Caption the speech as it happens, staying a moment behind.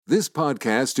This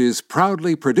podcast is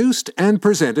proudly produced and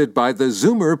presented by the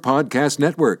Zoomer Podcast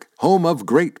Network, home of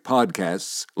great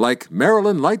podcasts like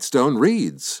Marilyn Lightstone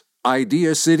Reads,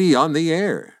 Idea City on the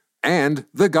Air, and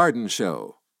The Garden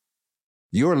Show.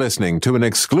 You're listening to an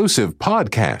exclusive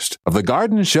podcast of The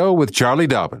Garden Show with Charlie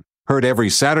Dobbin, heard every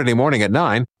Saturday morning at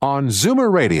 9 on Zoomer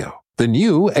Radio, the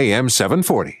new AM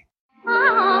 740.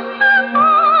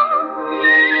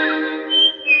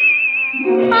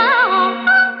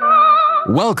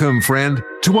 Welcome, friend,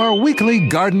 to our weekly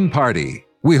garden party.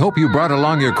 We hope you brought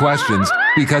along your questions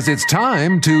because it's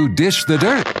time to dish the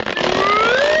dirt.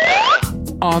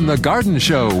 On The Garden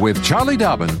Show with Charlie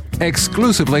Dobbin,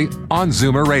 exclusively on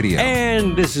Zoomer Radio.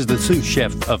 And this is the sous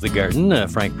chef of the garden,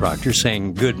 Frank Proctor,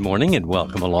 saying good morning and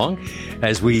welcome along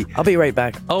as we... I'll be right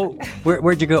back. Oh,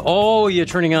 where'd you go? Oh, you're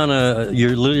turning on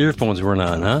your earphones weren't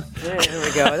on, huh? There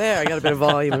we go. There, I got a bit of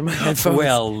volume in my headphones.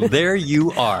 Well, there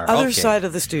you are. Other side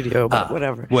of the studio, but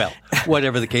whatever. Well,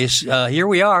 whatever the case, here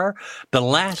we are, the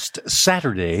last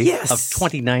Saturday of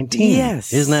 2019.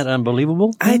 Yes. Isn't that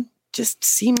unbelievable? Just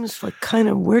seems like kind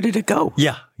of, where did it go?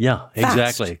 Yeah,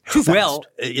 exactly. Too fast. Well,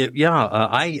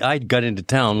 I got into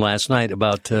town last night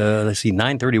about,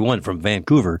 9:31 from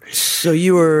Vancouver. So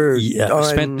you were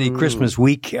spent the Christmas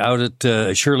week out at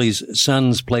Shirley's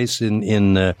son's place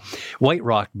in White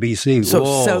Rock, BC.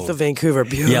 So south of Vancouver.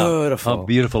 Beautiful. Yeah, a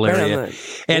beautiful area.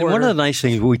 And one of the nice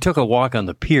things, we took a walk on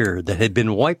the pier that had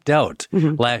been wiped out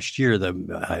last year.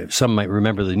 Some might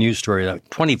remember the news story,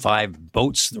 25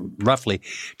 boats, roughly,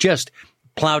 just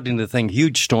plowed into the thing,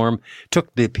 huge storm,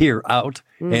 took the pier out,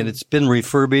 and it's been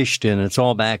refurbished, and it's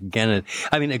all back again.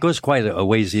 It goes quite a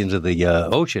ways into the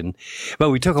ocean, but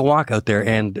we took a walk out there,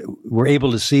 and we're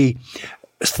able to see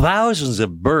thousands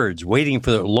of birds waiting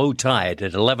for the low tide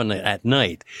at 11 at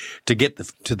night to get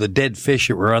to the dead fish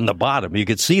that were on the bottom. You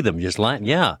could see them just lying.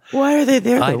 Yeah. Why are they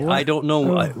there? I don't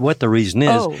know what the reason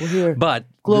is. Here. But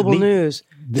global news.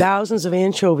 Thousands of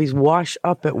anchovies wash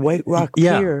up at White Rock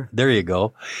Pier. There you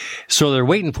go. So they're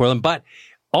waiting for them, but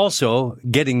also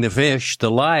getting the fish, the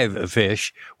live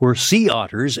fish, were sea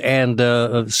otters and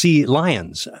sea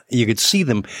lions. You could see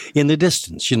them in the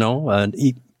distance, you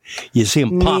see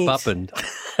them pop up and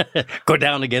go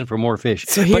down again for more fish.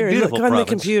 So here, look on the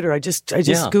computer. I just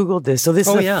Googled this. So this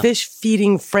is a fish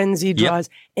feeding frenzy draws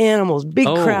animals, big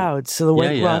crowds to the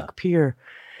White Rock Pier.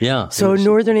 Yeah. So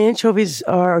northern anchovies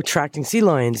are attracting sea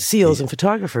lions, seals, and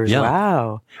photographers. Yeah.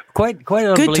 Wow. Quite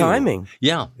unbelievable. Good timing.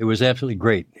 Yeah, it was absolutely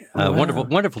great. Wow.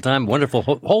 Wonderful time. Wonderful.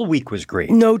 Whole week was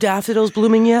great. No daffodils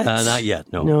blooming yet? Not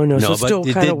yet, no. No, so still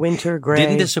kind of winter, gray.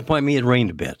 Didn't disappoint me. It rained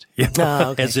a bit,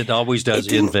 as it always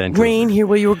does in Vancouver. Rain here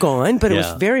where you were gone, but it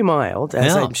was very mild,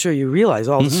 as I'm sure you realize.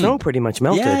 All the snow pretty much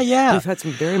melted. Yeah. We've had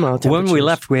some very mild temperatures. When we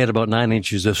left, we had about 9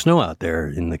 inches of snow out there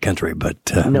in the country, but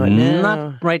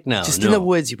not right now. Just in the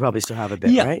woods, you probably still have a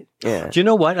bit, right? Yeah. Do you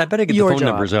know what? I better get the phone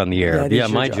numbers on the air. Yeah,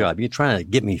 my job. You trying to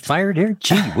get me fired here?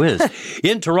 Gee whiz.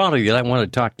 In Toronto, I want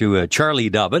to talk to Charlie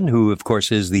Dobbin, who, of course,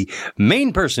 is the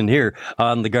main person here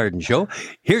on The Garden Show.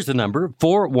 Here's the number,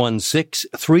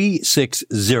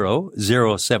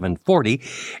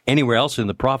 416-360-0740. Anywhere else in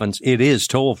the province, it is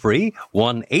toll-free,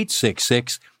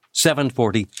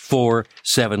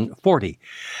 1-866-740-4740.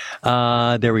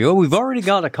 There we go. We've already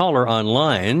got a caller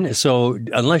online, so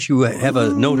unless you have a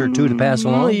note or two to pass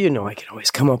along. Well, I can always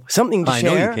come up with something to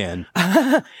share. I know you can.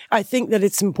 I think that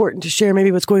it's important to share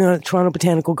maybe what's going on at Toronto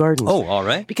Botanical Gardens. Oh, all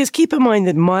right. Because keep in mind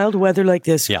that mild weather like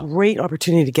this, great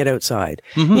opportunity to get outside.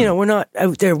 We're not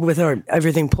out there with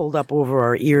everything pulled up over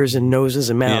our ears and noses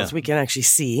and mouths. We can actually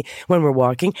see when we're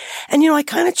walking. And, I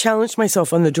kind of challenged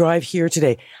myself on the drive here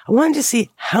today. I wanted to see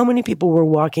how many people were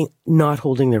walking not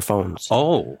holding their phones.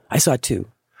 Oh. I saw 2.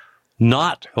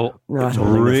 Not holding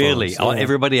really. Their phones,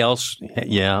 everybody else,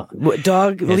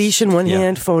 Dog leash in one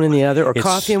hand, phone in the other, or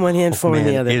coffee in one hand, phone in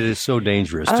the other. It is so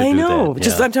dangerous to I do know.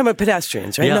 that. I'm talking about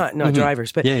pedestrians, right? Not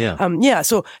drivers. But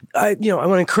so I want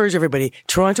to encourage everybody.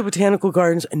 Toronto Botanical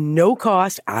Gardens, no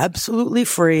cost, absolutely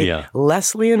free. Yeah.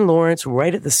 Leslie and Lawrence,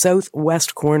 right at the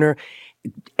southwest corner.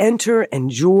 Enter,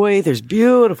 enjoy. There's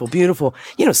beautiful,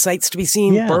 sights to be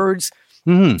seen, birds.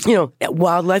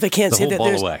 Wildlife. I can't say that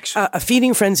there's a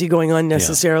feeding frenzy going on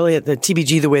necessarily at the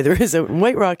TBG the way there is at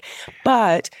White Rock,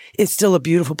 but it's still a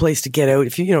beautiful place to get out.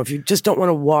 If you just don't want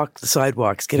to walk the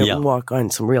sidewalks, get out and walk on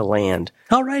some real land.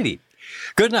 All righty.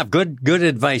 Good enough. Good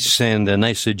advice and a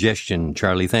nice suggestion,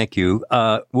 Charlie. Thank you.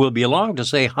 We'll be along to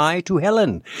say hi to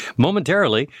Helen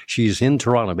momentarily. She's in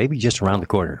Toronto, maybe just around the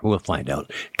corner. We'll find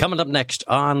out. Coming up next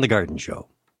on The Garden Show.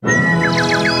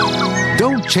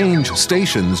 Don't change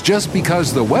stations just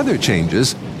because the weather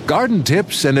changes. Garden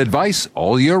tips and advice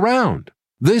all year round.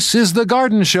 This is The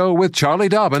Garden Show with Charlie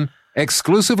Dobbin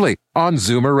exclusively on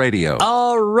Zoomer Radio.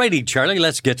 All righty, Charlie,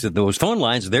 let's get to those phone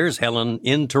lines. There's Helen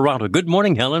in Toronto. Good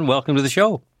morning, Helen. Welcome to the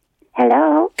show.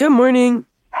 Hello. Good morning.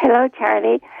 Hello,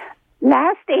 Charlie.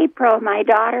 Last April, my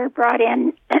daughter brought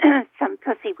in some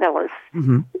pussy willows.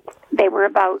 Mm-hmm. They were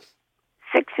about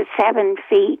 6 or 7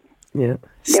 feet. Yeah,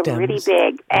 they were really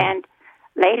big. And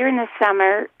later in the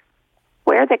summer,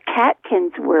 where the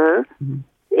catkins were,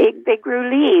 they grew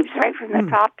leaves right from the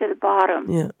top to the bottom.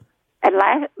 Yeah. And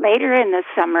later in the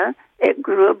summer, it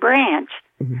grew a branch.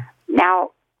 Mm-hmm.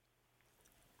 Now,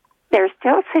 they're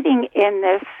still sitting in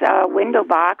this window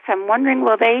box. I'm wondering,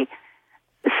 will they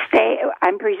stay?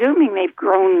 I'm presuming they've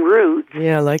grown roots.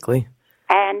 Yeah, likely.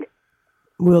 And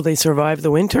will they survive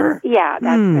the winter? Yeah, that's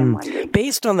what I'm wondering.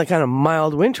 Based on the kind of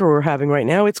mild winter we're having right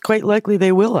now, it's quite likely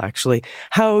they will, actually.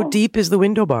 How deep is the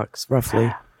window box,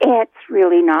 roughly? It's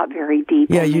really not very deep.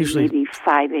 Yeah, usually maybe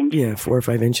 5 inches. Yeah, 4 or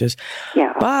 5 inches.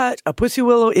 Yeah. But a pussy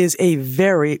willow is a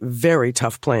very, very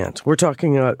tough plant. We're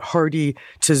talking about hardy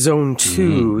to zone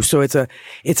 2. So it's a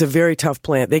very tough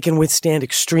plant. They can withstand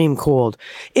extreme cold.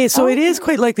 It is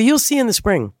quite likely. You'll see in the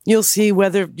spring. You'll see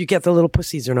whether you get the little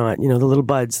pussies or not. You know, the little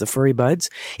buds, the furry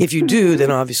buds. If you do, then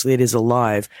obviously it is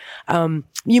alive.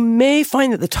 You may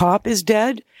find that the top is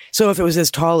dead. So if it was as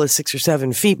tall as 6 or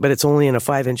 7 feet, but it's only in a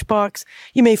 5-inch box,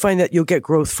 you may find that you'll get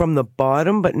growth from the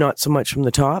bottom, but not so much from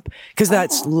the top, because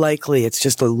that's likely. It's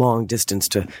just a long distance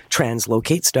to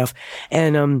translocate stuff.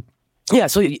 And,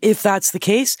 so if that's the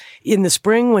case, in the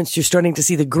spring, once you're starting to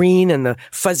see the green and the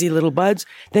fuzzy little buds,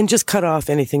 then just cut off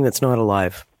anything that's not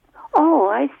alive. Oh,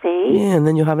 I see. Yeah, and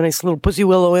then you'll have a nice little pussy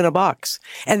willow in a box.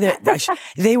 And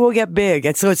they will get big.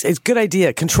 And so it's a good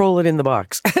idea. Control it in the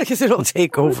box, because it'll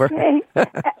take over. Okay.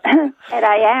 And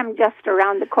I am just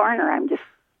around the corner. I'm just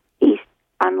east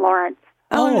on Lawrence.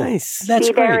 Oh, nice. That's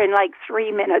Be great. there in like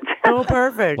 3 minutes. Oh,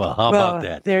 perfect. Well, how about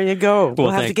that? There you go. Well,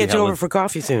 we'll have to get you Helen. over for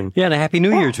coffee soon. Yeah, and a Happy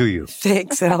New Year to you.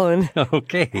 Thanks, Ellen.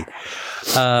 Okay.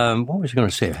 What was I going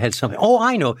to say? I had something. Oh,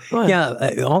 I know. What? Yeah,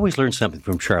 I always learn something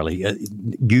from Charlie. You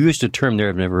used a term there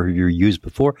I've never heard you use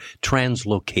before,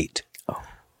 translocate. Oh.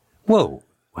 Whoa.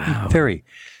 Wow. Very,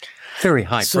 very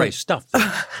high-priced stuff.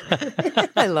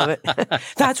 I love it.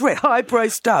 That's right.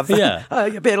 High-priced stuff. Yeah.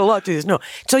 You paid a lot to this. No.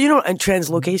 So you know what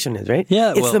translocation is, right?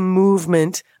 Yeah. It's the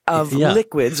movement of Yeah.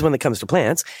 liquids when it comes to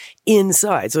plants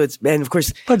inside. So and of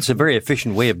course. But it's a very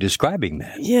efficient way of describing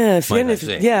that. Yeah. If it You've makes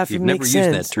never sense.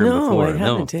 used that term no, before. I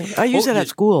haven't. I use it at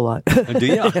school a lot. Do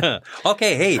you?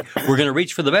 Okay, hey, we're going to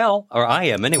reach for the bell, or I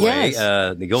am anyway,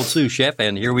 Yes. the old sous chef,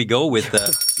 and here we go with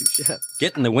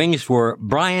getting the wings for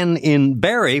Brian in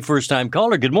Barrie, first-time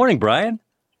caller. Good morning, Brian.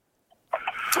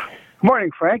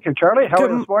 Morning, Frank and Charlie. How are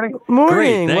you this morning? Morning.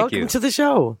 Great, thank Welcome you. to the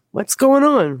show. What's going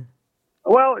on?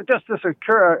 Well, just as a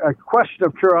question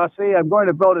of curiosity, I'm going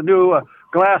to build a new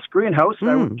glass greenhouse.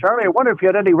 Charlie, I wonder if you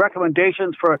had any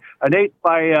recommendations for an 8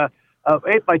 by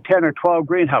 10 or 12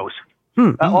 greenhouse.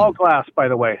 All glass, by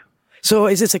the way. So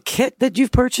is this a kit that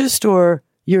you've purchased, or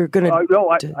you're going to... No,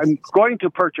 I'm going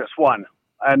to purchase one,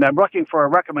 and I'm looking for a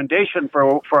recommendation for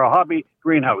a hobby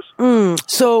greenhouse.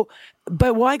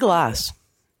 But why glass?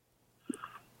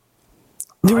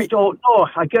 I don't know.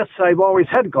 I guess I've always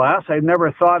had glass. I've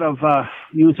never thought of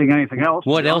using anything else.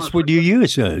 What else would you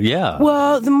use?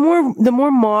 Well, the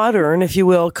more modern, if you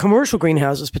will, commercial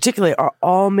greenhouses particularly are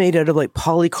all made out of like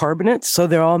polycarbonates. So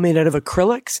they're all made out of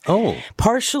acrylics. Oh.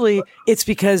 Partially it's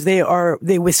because they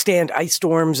withstand ice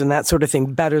storms and that sort of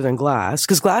thing better than glass,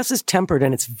 because glass is tempered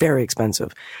and it's very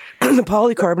expensive. The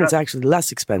polycarbonate's actually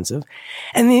less expensive.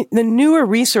 And the newer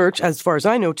research, as far as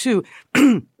I know too,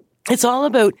 it's all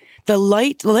about the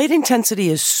light intensity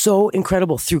is so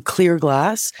incredible through clear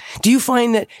glass. Do you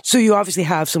find that, so you obviously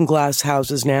have some glass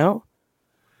houses now?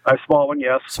 A small one,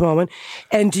 yes. Small one.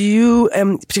 And do you,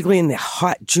 particularly in the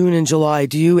hot June and July,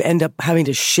 do you end up having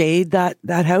to shade that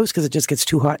house because it just gets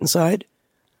too hot inside?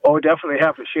 Oh, definitely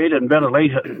have to shade it and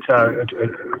ventilate it. It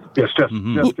just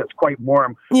gets quite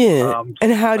warm. Yeah.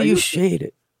 And how do you shade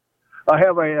it? I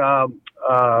have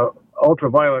a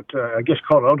ultraviolet, I guess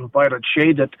called an ultraviolet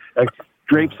shade that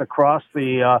drapes across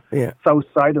the south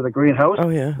side of the greenhouse. Oh,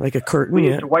 yeah, like a curtain. We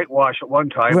used to whitewash at one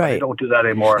time, but I don't do that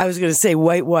anymore. I was going to say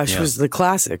whitewash was the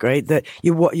classic, right? That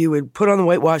you would put on the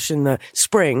whitewash in the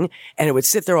spring, and it would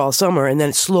sit there all summer, and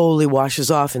then it slowly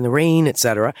washes off in the rain,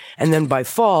 etc. And then by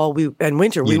fall and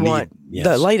winter, we want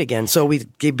the light again, so we'd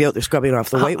be out there scrubbing off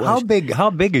the whitewash. How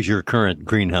big is your current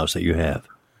greenhouse that you have?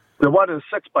 The one is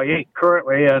 6 by 8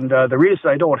 currently, and the reason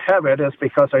I don't have it is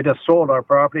because I just sold our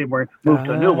property and we moved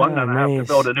to a new one, and I have to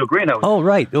build a new greenhouse. Oh,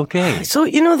 right. Okay. So,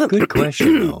 good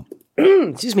question, though.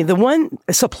 Excuse me. The one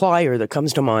supplier that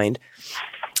comes to mind,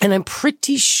 and I'm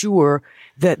pretty sure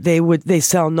that they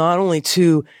sell not only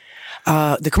to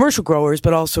the commercial growers,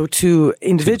 but also to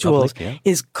individuals,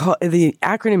 is called, the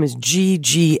acronym is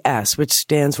GGS, which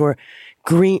stands for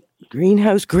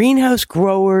Greenhouse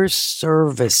Growers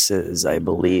Services, I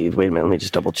believe. Wait a minute, let me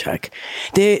just double check.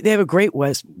 They have a great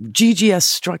GGS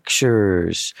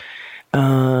Structures,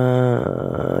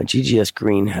 GGS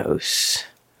Greenhouse.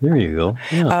 There you go.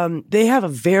 Yeah. They have a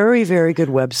very, very good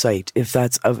website if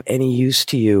that's of any use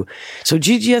to you. So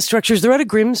GGS Structures, they're out of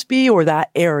Grimsby or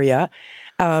that area.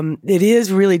 It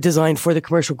is really designed for the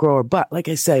commercial grower, but like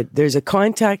I said, there's a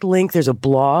contact link, there's a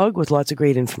blog with lots of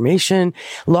great information,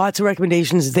 lots of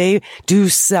recommendations. They do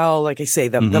sell, like I say,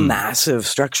 the massive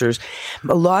structures.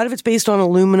 A lot of it's based on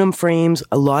aluminum frames.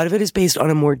 A lot of it is based on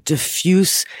a more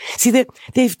diffuse. See,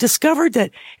 they've discovered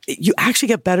that you actually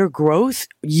get better growth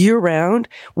year round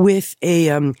with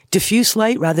a diffuse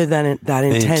light rather than that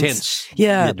intense.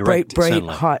 Yeah, bright,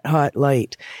 hot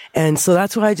light. And so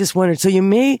that's why I just wondered. So I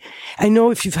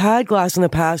know if you've had glass in the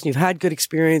past and you've had good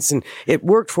experience and it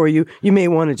worked for you, you may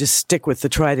want to just stick with the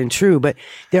tried and true. But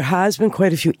there has been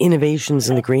quite a few innovations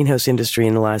in the greenhouse industry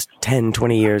in the last 10,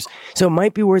 20 years. So it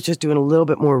might be worth just doing a little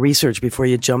bit more research before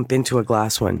you jump into a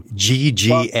glass one.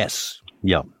 GGS.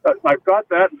 Yeah. I've got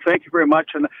that, and thank you very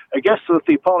much. And I guess with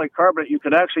the polycarbonate, you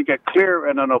can actually get clear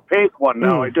and an opaque one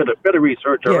now. I did a bit of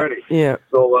research already. Yeah.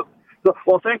 So,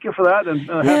 well, thank you for that, and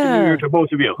Happy New Year to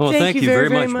both of you. Well, thank you very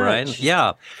much, Brian.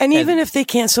 Yeah. And even if they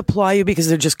can't supply you because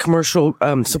they're just commercial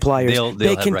suppliers,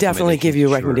 they can definitely give you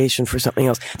a recommendation for something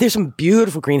else. There's some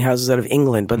beautiful greenhouses out of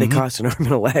England, but they cost an arm and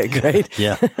a leg, right?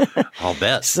 Yeah, I'll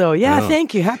bet. So,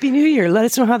 thank you. Happy New Year. Let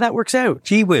us know how that works out.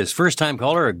 Gee whiz, first-time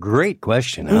caller, a great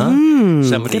question, huh?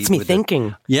 Somebody gets me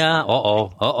thinking. She's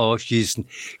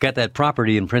got that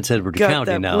property in Prince Edward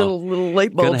County now. Got little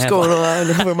light bulbs going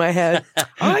on over my head.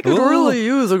 I could really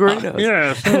use a greenhouse.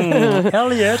 Yes.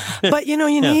 Elliot. But, you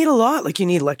need a lot. Like, you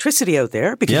need electricity out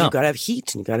there because you've got to have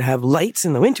heat and you've got to have lights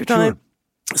in the wintertime.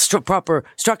 Proper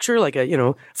structure, like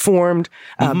a, formed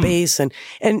base. And,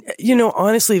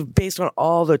 honestly, based on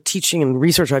all the teaching and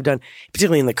research I've done,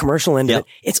 particularly in the commercial end of it,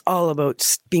 it's all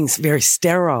about being very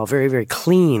sterile, very, very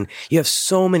clean. You have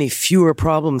so many fewer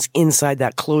problems inside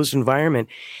that closed environment.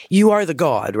 You are the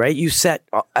god, right? You set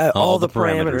all the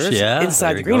parameters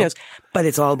inside the greenhouse, but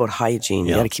it's all about hygiene.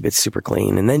 You got to keep it super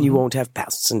clean, and then you won't have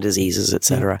pests and diseases,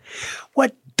 etc.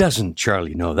 What doesn't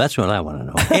Charlie know? That's what I want to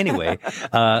know. Anyway,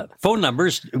 phone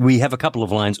numbers. We have a couple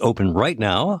of lines open right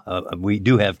now. We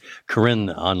do have Corinne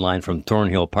online from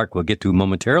Thornhill Park we'll get to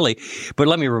momentarily. But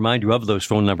let me remind you of those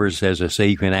phone numbers. As I say,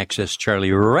 you can access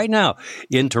Charlie right now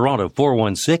in Toronto,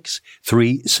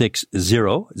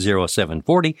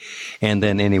 416-360-0740. And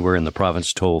then anywhere in the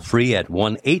province, toll free at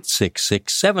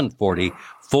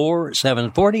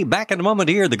 1-866-740-4740. Back in a moment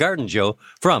here, The Garden Show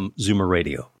from Zoomer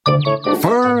Radio.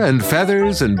 Fur and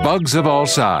feathers and bugs of all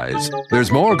size.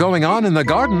 There's more going on in the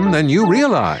garden than you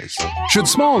realize. Should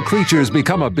small creatures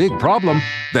become a big problem,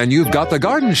 then you've got The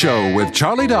Garden Show with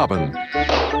Charlie Dobbin.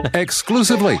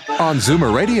 Exclusively on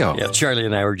Zoomer Radio. Yeah, Charlie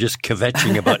and I were just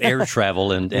kvetching about air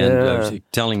travel and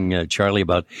telling Charlie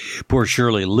about poor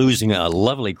Shirley losing a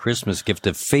lovely Christmas gift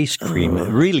of face cream.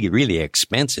 Really, really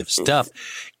expensive stuff.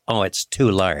 Oh, it's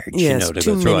too large, to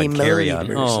go throw on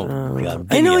carry-on. Oh, God.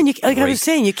 I know, and I was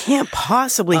saying, you can't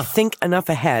possibly think enough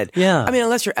ahead. Yeah. I mean,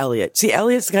 unless you're Elliot. See,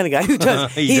 Elliot's the kind of guy who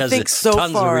does, he thinks so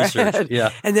far ahead.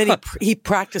 Yeah. And then he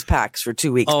practice packs for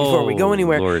 2 weeks before we go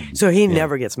anywhere. Lord. So he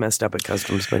never gets messed up at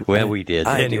customs. But we did.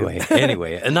 Anyway,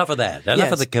 enough of that.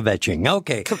 Enough of the kvetching.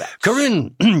 Okay.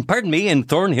 Corinne, pardon me, in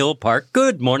Thornhill Park.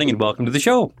 Good morning and welcome to the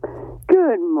show.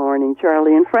 Good morning,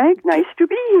 Charlie and Frank. Nice to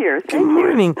be here. Thank you. Good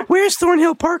morning. Where's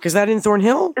Thornhill Park? Is that in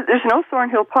Thornhill? There's no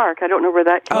Thornhill Park. I don't know where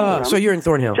that came from. So you're in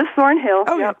Thornhill. Just Thornhill.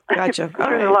 Oh, yeah. Gotcha.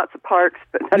 There are lots of parks,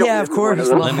 but I don't of course.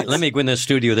 Let me go in the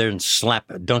studio there and slap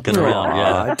Duncan around.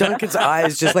 Yeah. Duncan's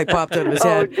eyes just popped out of his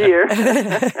head. Oh, dear.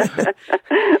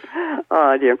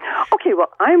 Oh, dear. Okay, well,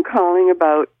 I'm calling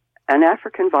about an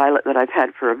African violet that I've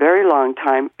had for a very long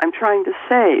time. I'm trying to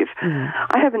save.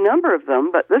 I have a number of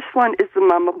them, but this one is the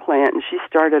mama plant, and she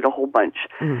started a whole bunch.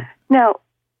 Now,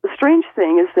 the strange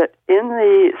thing is that in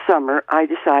the summer, I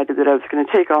decided that I was going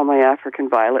to take all my African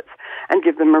violets and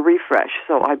give them a refresh.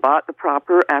 So I bought the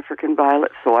proper African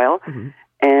violet soil,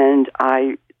 and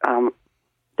I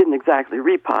didn't exactly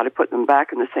repot. I put them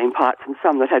back in the same pots, and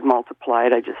some that had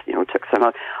multiplied, I just, took some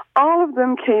out. All of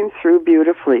them came through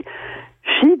beautifully.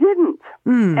 She didn't.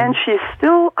 And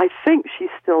I think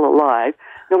she's still alive.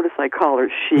 Notice I call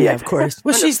her she. Yeah, of course.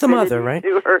 Well, she's the mother, right?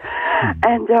 To her.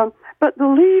 And, but the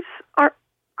leaves are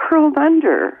curled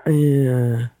under.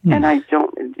 Yeah. And I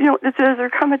don't, does there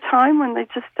come a time when they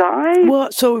just die?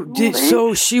 Well, so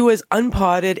she was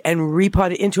unpotted and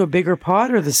repotted into a bigger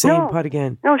pot, or the same pot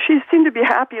again? No, she seemed to be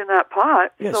happy in that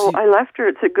pot. Yeah, so I left her.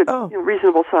 It's a good,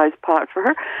 reasonable sized pot for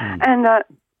her. And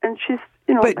she's,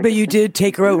 But you did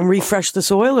take her out and refresh the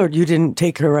soil, or you didn't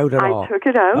take her out at all? I took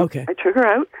it out. Okay. I took her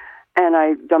out, and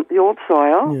I dumped the old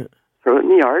soil, threw it in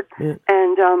the yard,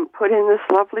 and put in this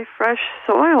lovely fresh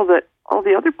soil that all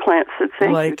the other plants said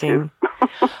thank you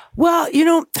to. Well,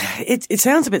 it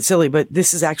sounds a bit silly, but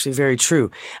this is actually very true.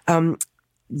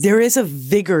 There is a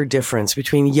vigor difference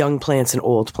between young plants and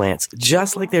old plants,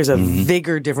 just like there's a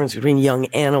vigor difference between young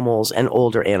animals and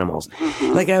older animals.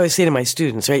 Like I always say to my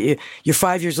students, right? You're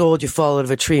 5 years old, you fall out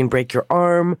of a tree and break your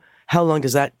arm. How long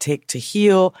does that take to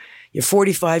heal? You're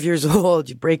 45 years old,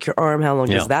 you break your arm. How long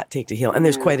does that take to heal? And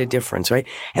there's quite a difference, right?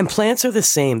 And plants are the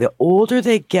same. The older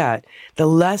they get, the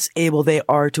less able they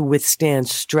are to withstand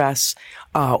stress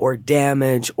or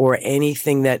damage or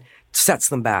anything that sets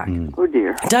them back. Oh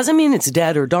dear. It doesn't mean it's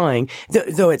dead or dying,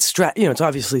 though it's it's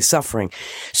obviously suffering.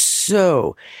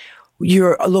 So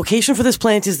your location for this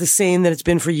plant is the same that it's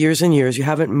been for years and years. You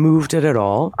haven't moved it at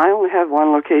all. I only have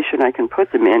one location I can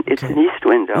put them in. It's an east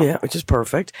window. Yeah, which is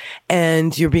perfect.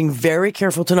 And you're being very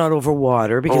careful to not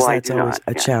overwater, because that's always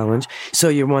a challenge. So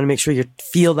you want to make sure you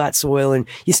feel that soil, and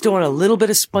you still want a little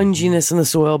bit of sponginess in the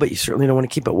soil, but you certainly don't want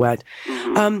to keep it wet.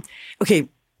 Okay.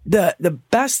 The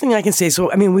best thing I can say,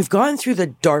 so, I mean, we've gone through the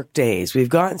dark days. We've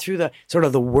gotten through the sort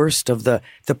of the worst of the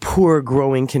poor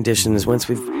growing conditions once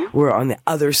we're on the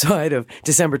other side of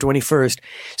December 21st.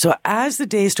 So as the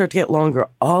days start to get longer,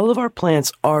 all of our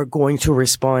plants are going to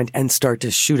respond and start to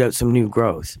shoot out some new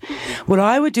growth. What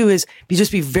I would do is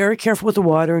just be very careful with the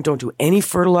water and don't do any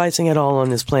fertilizing at all on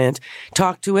this plant.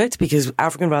 Talk to it, because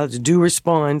African violets do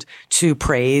respond to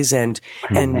praise and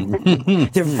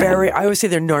they're I always say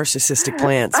they're narcissistic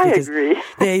plants. I agree.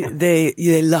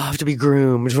 They love to be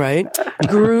groomed, right?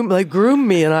 Groom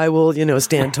me and I will,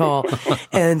 stand tall.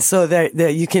 And so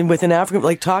that you can, with an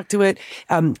African, talk to it,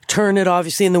 turn it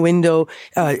obviously in the window,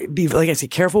 be, like I say,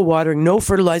 careful watering, no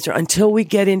fertilizer until we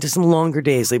get into some longer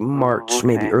days, like March,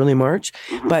 maybe early March.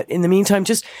 But in the meantime,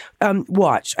 just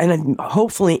watch. And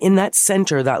hopefully in that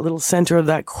center, that little center of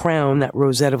that crown, that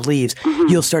rosette of leaves,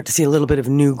 you'll start to see a little bit of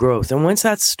new growth. And once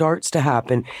that starts to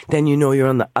happen, then you're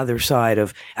on the other side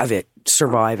of it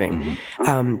surviving.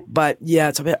 But yeah,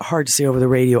 it's a bit hard to see over the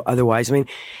radio otherwise. I mean,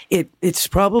 it's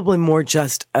probably more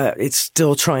just, it's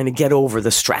still trying to get over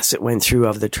the stress it went through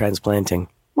of the transplanting.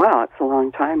 Wow, it's a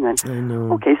long time then. I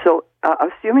know. Okay, so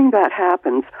assuming that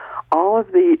happens, all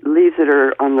of the leaves that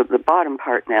are on the bottom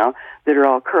part now that are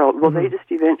all curled, will they just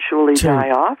eventually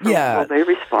die off? Or will they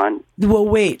respond? Well,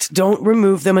 wait. Don't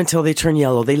remove them until they turn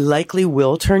yellow. They likely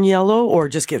will turn yellow or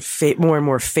just get more and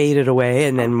more faded away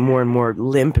and then more and more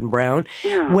limp and brown.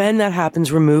 Yeah. When that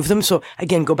happens, remove them. So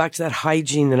again, go back to that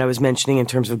hygiene that I was mentioning in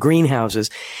terms of greenhouses.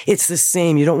 It's the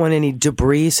same. You don't want any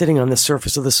debris sitting on the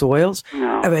surface of the soils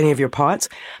of any of your pots.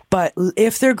 But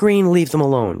if they're green, leave them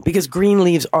alone, because green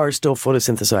leaves are still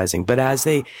photosynthesizing. But as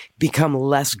they become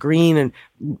less green and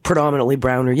predominantly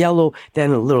brown or yellow,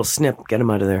 then a little snip, get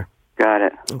them out of there. Got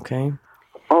it. Okay.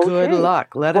 Good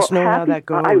luck. Let us know how that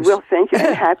goes. I will. Thank you.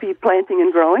 And happy planting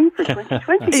and growing for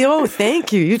 2020. Oh,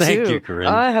 thank you. You too. Thank you, Corinne.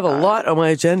 I have a lot on my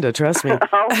agenda. Trust me.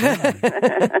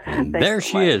 There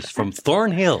she is from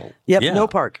Thornhill. Yep. Yeah. No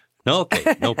park.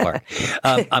 Okay, no park.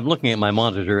 I'm looking at my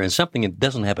monitor, and something that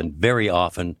doesn't happen very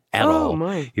often at all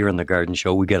here in the Garden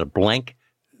Show. We get a blank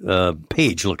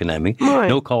page looking at me.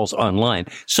 No calls online.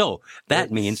 So that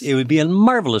means it would be a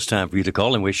marvelous time for you to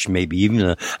call and wish maybe even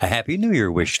a Happy New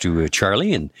Year wish to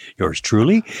Charlie and yours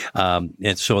truly.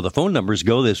 And so the phone numbers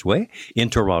go this way.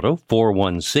 In Toronto,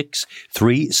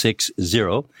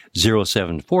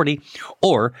 416-360-0740,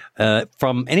 or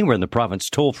from anywhere in the province,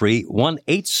 toll free,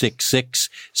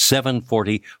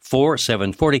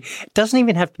 1-866-740-4740. It doesn't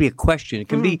even have to be a question. It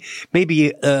can be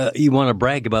maybe you want to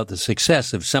brag about the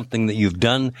success of something that you've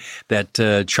done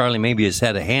that Charlie maybe has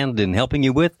had a hand in helping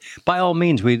you with. By all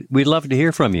means, we'd love to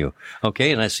hear from you.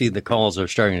 Okay, and I see the calls are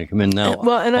starting to come in now.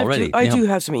 Well, and already. I do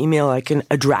have some email I can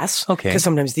address. Okay, because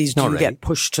sometimes these do get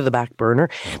pushed to the back burner.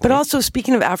 Okay. But also,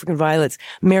 speaking of African violets,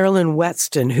 Marilyn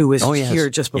Weston, who was here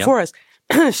just before us,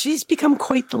 she's become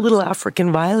quite the little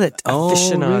African violet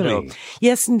aficionado. Oh, really?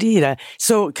 Yes, indeed.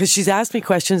 Because she's asked me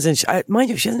questions, and mind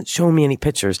you, she hasn't shown me any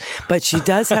pictures, but she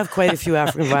does have quite a few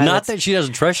African violets. Not that she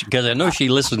doesn't trust you, because I know she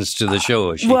listens to the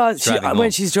show.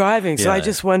 When she's driving. So I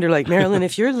just wonder, like, Marilyn,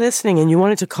 if you're listening and you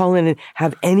wanted to call in and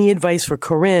have any advice for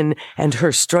Corinne and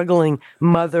her struggling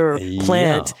mother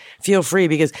plant, feel free,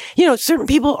 because, certain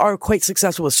people are quite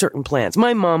successful with certain plants.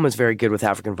 My mom was very good with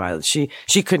African violets. She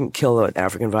couldn't kill an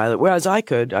African violet, whereas I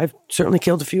could. I've certainly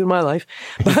killed a few in my life.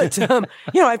 But,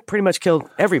 I've pretty much killed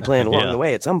every plant along the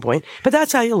way at some point. But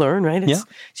that's how you learn, right? It's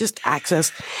just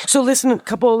access. So listen,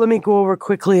 let me go over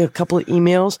quickly a couple of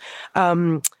emails.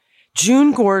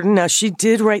 June Gordon, now she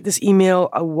did write this email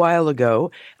a while ago,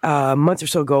 a month or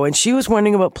so ago, and she was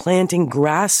wondering about planting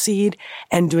grass seed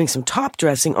and doing some top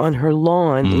dressing on her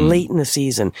lawn late in the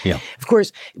season. Yeah. Of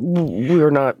course,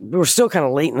 we're still kind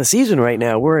of late in the season right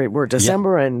now. We're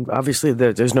December and obviously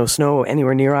there's no snow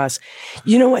anywhere near us.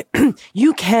 You know what?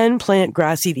 You can plant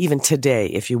grass seed even today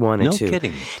if you wanted to. No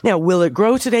kidding. Now, will it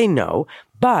grow today? No.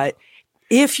 But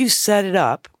if you set it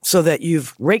up so that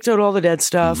you've raked out all the dead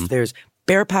stuff, there's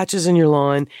bare patches in your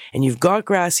lawn, and you've got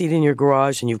grass seed in your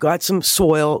garage, and you've got some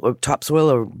soil or topsoil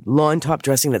or lawn top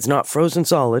dressing that's not frozen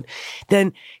solid,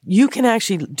 then you can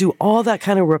actually do all that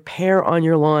kind of repair on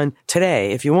your lawn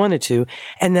today if you wanted to,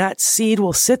 and that seed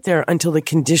will sit there until the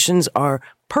conditions are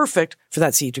perfect for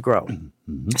that seed to grow.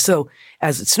 So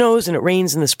as it snows and it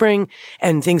rains in the spring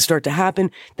and things start to happen,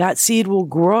 that seed will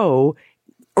grow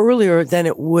earlier than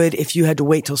it would if you had to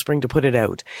wait till spring to put it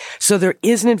out. So there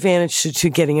is an advantage to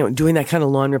getting out and doing that kind of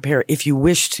lawn repair if you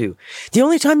wish to. The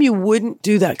only time you wouldn't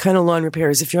do that kind of lawn repair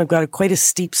is if you've got quite a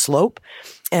steep slope.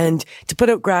 And to put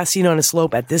out grass seed on a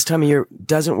slope at this time of year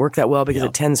doesn't work that well because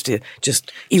it tends to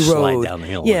just erode. Slide down the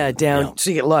hill. Yeah, down. Yeah. So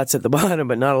you get lots at the bottom,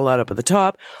 but not a lot up at the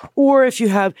top. Or if you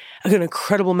have an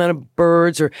incredible amount of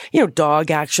birds or,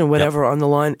 dog action, whatever on the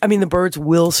lawn. I mean, the birds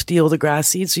will steal the grass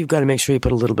seed, so you've got to make sure you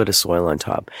put a little bit of soil on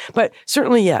top. But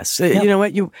certainly, yes. You know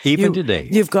what? Today.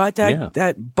 You've got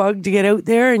that bug to get out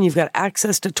there and you've got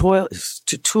access to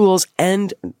tools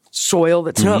and soil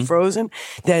that's not frozen,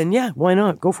 then why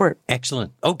not? Go for it.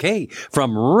 Excellent. Okay.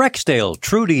 From Rexdale,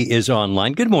 Trudy is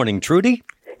online. Good morning, Trudy.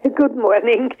 Good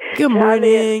morning. Good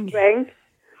morning.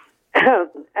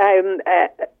 I'm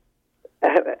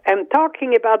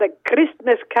talking about a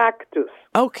Christmas cactus.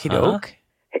 Okie doke.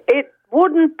 It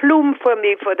wouldn't bloom for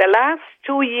me for the last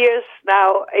 2 years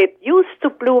now. It used to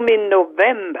bloom in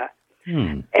November.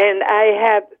 And I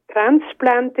have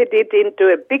transplanted it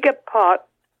into a bigger pot.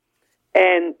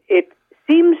 And it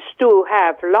seems to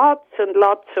have lots and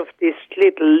lots of these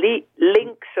little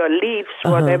links or leaves,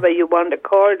 whatever you want to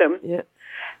call them. Yeah.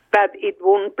 But it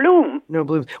won't bloom. No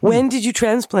bloom. When did you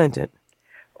transplant it?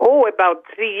 Oh, about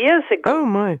 3 years ago. Oh,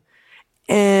 my.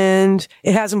 And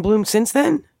it hasn't bloomed since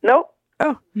then? No.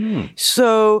 Oh.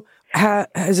 So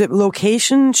has it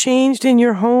location changed in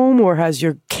your home, or has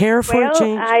your care for it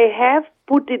changed? I have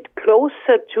put it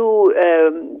closer to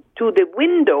the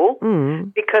window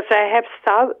because I have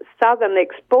southern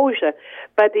exposure.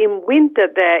 But in winter,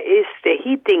 there is the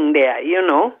heating there,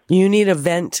 You need a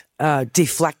vent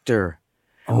deflector.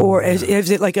 Or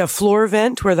is it like a floor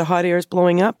vent where the hot air is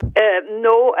blowing up?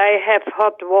 No, I have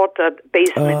hot water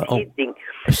basement heating.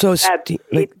 So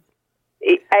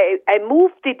I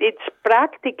moved it. It's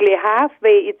practically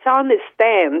halfway. It's on a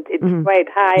stand. It's quite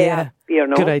high up,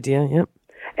 Good idea, yep.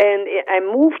 And I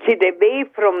moved it away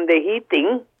from the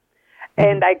heating,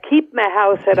 and I keep my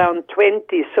house around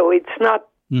 20, so it's not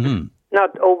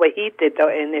overheated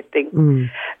or anything.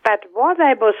 But what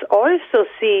I was also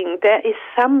seeing, there is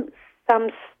some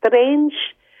strange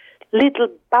little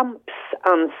bumps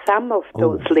on some of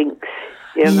those links.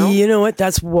 You know what?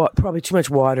 That's probably too much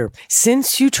water.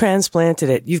 Since you transplanted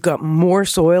it, you've got more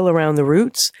soil around the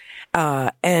roots,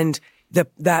 and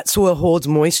that soil holds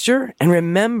moisture. And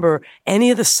remember,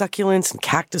 any of the succulents and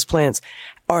cactus plants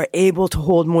are able to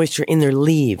hold moisture in their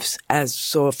leaves.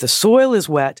 So if the soil is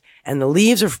wet and the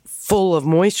leaves are full of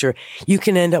moisture, you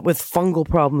can end up with fungal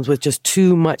problems with just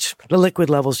too much, the liquid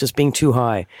levels just being too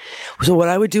high. So what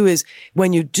I would do is,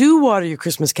 when you do water your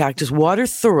Christmas cactus, water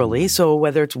thoroughly. So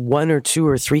whether it's 1 or 2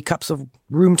 or 3 cups of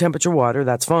room temperature water,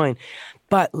 that's fine.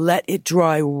 But let it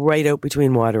dry right out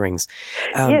between waterings.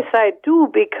 Yes, I do,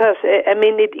 because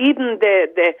even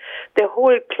the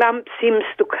whole clump seems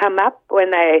to come up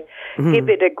when I give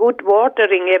it a good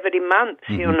watering every month.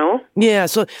 Yeah,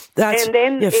 so that's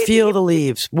feel the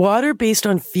leaves. Water based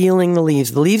on feeling the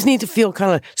leaves. The leaves need to feel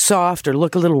kind of soft or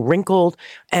look a little wrinkled,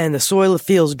 and the soil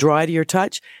feels dry to your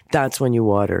touch. That's when you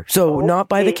water. So not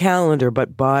by the calendar,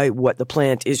 but by what the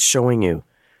plant is showing you.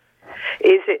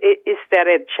 Is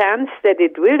there a chance that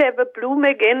it will ever bloom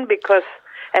again? Because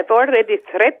I've already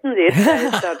threatened it. I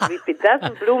thought if it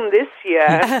doesn't bloom this year.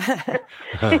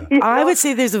 I would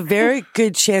say there's a very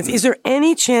good chance. Is there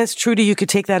any chance, Trudy, you could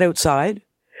take that outside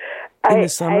in the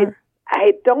summer?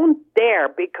 I don't dare,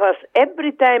 because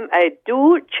every time I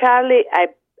do, Charlie, I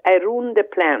ruin the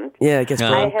plant. Yeah, it gets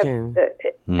broken.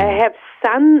 I have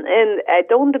sun, and I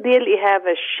don't really have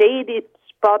a shady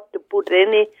spot to put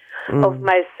any of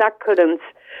my succulents.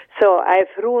 So I've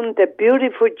ruined a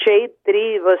beautiful jade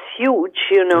tree. It was huge,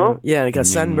 Yeah, it got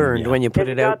sunburned when you put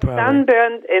it out. It got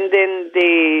sunburned, and then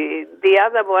the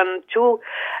other one too.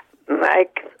 I'm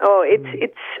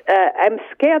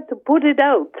scared to put it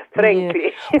out,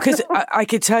 frankly. Because I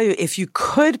could tell you, if you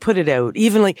could put it out,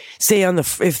 even like say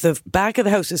if the back of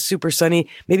the house is super sunny,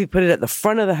 maybe put it at the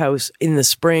front of the house in the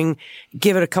spring,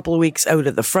 give it a couple of weeks out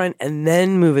at the front, and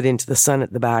then move it into the sun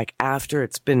at the back after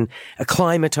it's been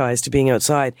acclimatized to being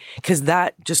outside. Because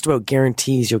that just about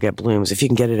guarantees you'll get blooms if you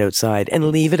can get it outside, and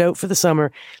leave it out for the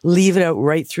summer. Leave it out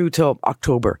right through till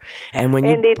October, and when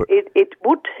it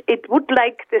would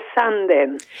like the sun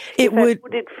then. It would. I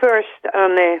put it first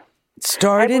on a.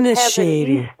 Start in a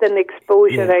shady. At least an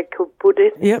exposure I could put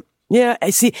it. Yep. Yeah, I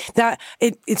see that.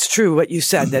 It's true what you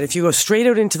said, that if you go straight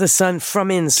out into the sun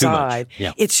from inside,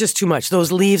 it's just too much.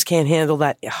 Those leaves can't handle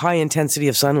that high intensity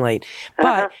of sunlight.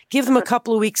 But give them a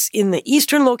couple of weeks in the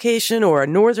eastern location or a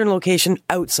northern location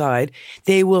outside.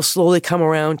 They will slowly come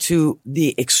around to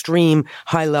the extreme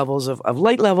high levels of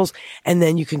light levels, and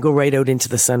then you can go right out into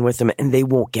the sun with them, and they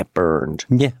won't get burned.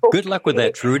 Yeah. Good luck with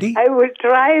that, Trudy. I will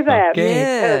try that. Okay.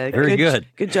 Yeah. Very good.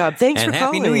 Good job. Thanks and for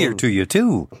calling. Happy New Year to you,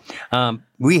 too.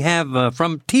 We have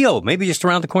from Teo, maybe just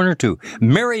around the corner too,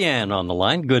 Marianne on the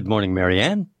line. Good morning,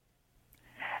 Marianne.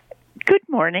 Good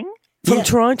morning. From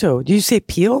Toronto. Did you say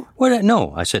Peel? What?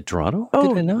 No, I said Toronto.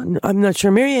 Oh, did I not? I'm not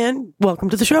sure. Marianne, welcome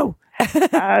to the show.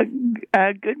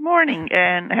 Good morning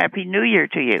and Happy New Year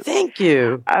to you. Thank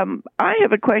you. I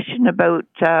have a question about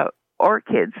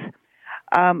orchids.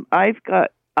 I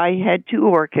had 2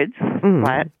 orchids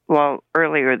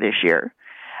earlier this year.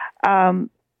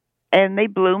 And they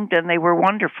bloomed, and they were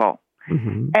wonderful.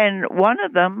 Mm-hmm. And one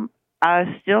of them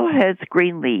still has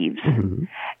green leaves,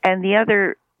 and the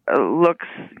other looks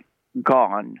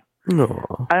gone.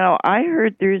 No. I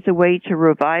heard there's a way to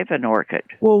revive an orchid.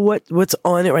 Well, what's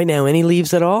on it right now? Any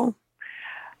leaves at all?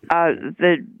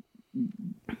 The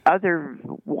other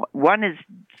one is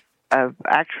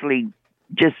actually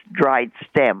just dried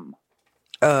stem.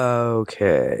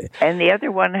 Okay. And the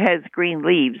other one has green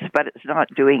leaves, but it's not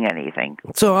doing anything.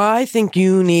 So I think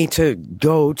you need to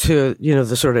go to,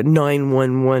 the sort of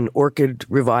 911 orchid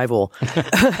revival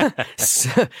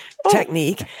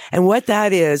technique. And what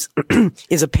that is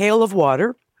a pail of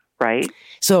water. Right.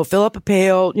 So fill up a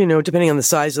pail, depending on the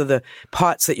size of the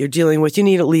pots that you're dealing with, you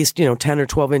need at least, 10 or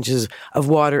 12 inches of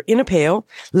water in a pail.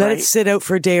 Let it sit out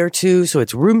for a day or two. So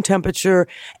it's room temperature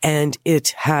and it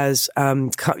has,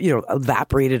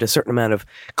 evaporated a certain amount of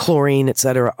chlorine, et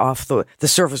cetera, off the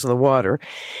surface of the water.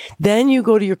 Then you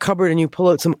go to your cupboard and you pull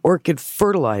out some orchid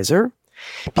fertilizer.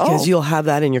 Because you'll have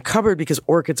that in your cupboard because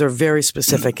orchids are very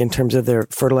specific in terms of their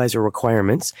fertilizer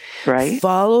requirements. Right.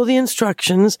 Follow the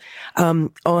instructions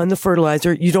on the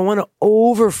fertilizer. You don't want to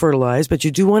over-fertilize, but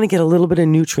you do want to get a little bit of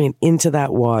nutrient into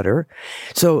that water.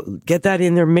 So get that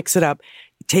in there, mix it up.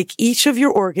 Take each of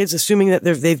your orchids, assuming that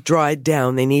they've dried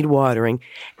down, they need watering,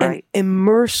 and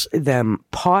immerse them,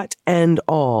 pot and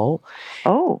all,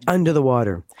 under the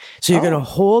water. So you're going to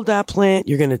hold that plant,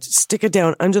 you're going to stick it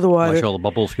down under the water. Watch all the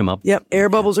bubbles come up. Yep, air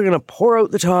bubbles are going to pour out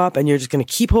the top, and you're just going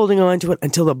to keep holding on to it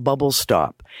until the bubbles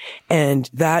stop. And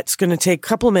that's going to take a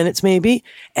couple of minutes maybe,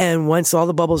 and once all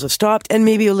the bubbles have stopped, and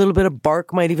maybe a little bit of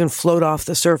bark might even float off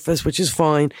the surface, which is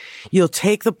fine, you'll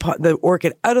take the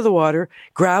orchid out of the water,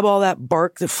 grab all that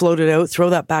bark that floated out, throw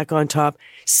that back on top,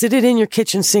 sit it in your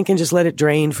kitchen sink and just let it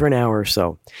drain for an hour or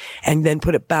so. And then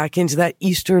put it back into that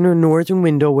eastern or northern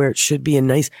window where it should be a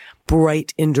nice,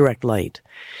 bright, indirect light.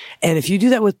 And if you do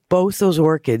that with both those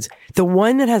orchids, the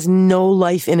one that has no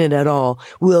life in it at all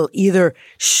will either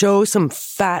show some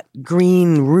fat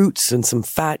green roots and some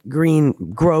fat green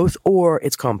growth, or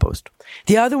it's compost.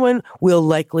 The other one will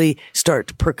likely start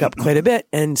to perk up quite a bit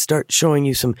and start showing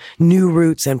you some new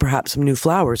roots and perhaps some new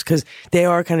flowers, because they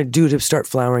are kind of due to start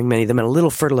flowering, many of them, and a little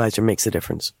fertilizer makes a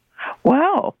difference.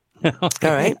 Wow. All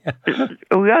right.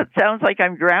 Well, it sounds like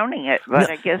I'm drowning it,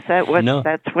 but I guess that's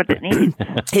what it needs.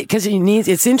 Because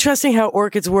it's interesting how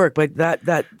orchids work, but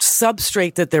that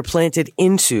substrate that they're planted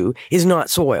into is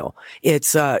not soil.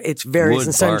 It's various wood,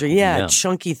 and sundry, bark,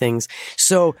 chunky things.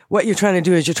 So what you're trying to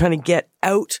do is you're trying to get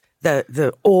out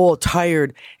the old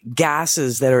tired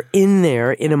gases that are in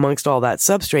there in amongst all that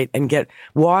substrate, and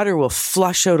water will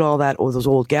flush out all those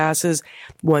old gases.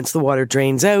 Once the water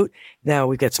drains out, now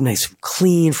we've got some nice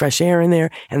clean fresh air in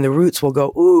there, and the roots will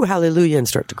go, ooh, hallelujah, and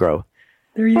start to grow.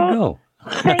 There you go.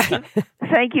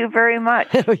 Thank you very much.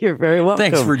 You're very welcome.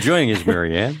 Thanks for joining us,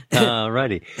 Marianne.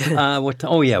 Righty. We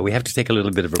have to take to take a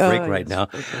little bit of a break right now.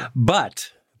 Okay.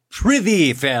 But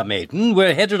prithee, fair maiden,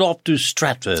 we're headed off to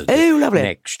Stratford. Oh, lovely.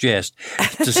 Next, just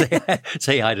to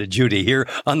say hi to Judy here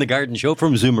on The Garden Show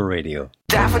from Zoomer Radio.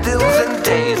 Daffodils and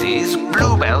daisies,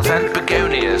 bluebells and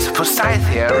begonias,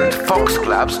 forsythia and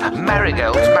foxgloves,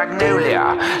 marigolds,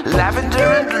 magnolia, lavender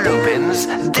and lupins,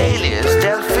 dahlias,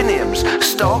 delphiniums,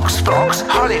 stalks, phlox,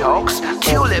 hollyhocks,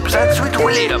 tulips and sweet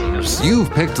williams.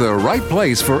 You've picked the right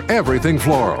place for everything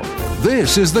floral.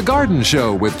 This is The Garden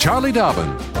Show with Charlie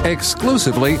Dobbin,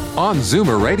 exclusively on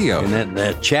Zoomer Radio. And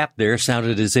that chap there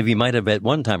sounded as if he might have at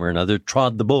one time or another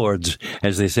trod the boards,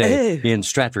 as they say in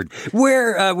Stratford,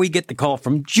 where we get the call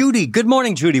from Judy. Good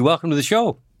morning, Judy. Welcome to the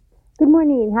show. Good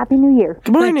morning. Happy New Year.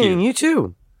 Good morning. You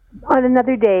too. On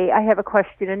another day, I have a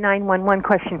question, a 911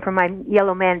 question from my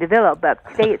yellow mandevilla, but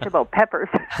today it's about peppers.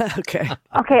 Okay,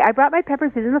 I brought my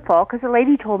peppers in the fall because a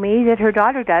lady told me that her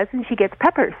daughter does, and she gets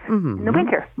peppers in the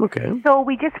winter. Okay. So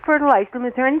we just fertilized them.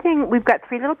 Is there anything, we've got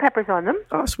 3 little peppers on them.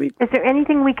 Oh, sweet. Is there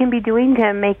anything we can be doing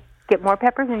to get more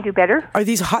peppers and do better? Are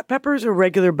these hot peppers or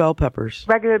regular bell peppers?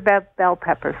 Regular bell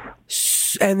peppers.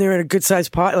 And they're in a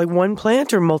good-sized pot, like one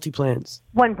plant or multi-plants?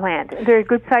 One plant. They're a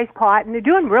good-sized pot, and they're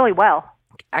doing really well.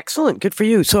 Excellent. Good for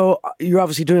you. So you're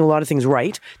obviously doing a lot of things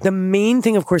right. The main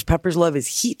thing, of course, peppers love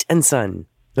is heat and sun.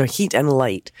 They're heat and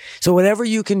light. So whatever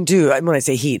you can do, when I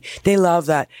say heat, they love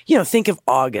that, think of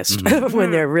August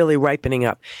when they're really ripening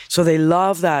up. So they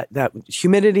love that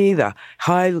humidity, the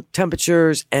high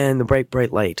temperatures, and the bright,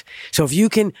 bright light. So if you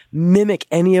can mimic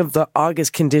any of the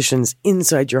August conditions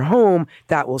inside your home,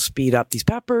 that will speed up these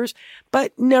peppers.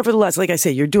 But nevertheless, like I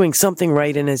say, you're doing something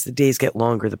right, and as the days get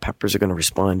longer, the peppers are going to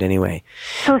respond anyway.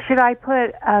 So should I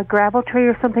put a gravel tray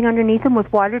or something underneath them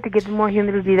with water to give them more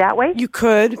humidity that way? You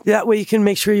could. That way you can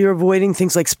make sure you're avoiding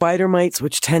things like spider mites,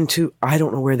 which tend to, I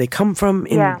don't know where they come from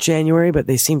in January, but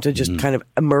they seem to just kind of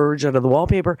emerge out of the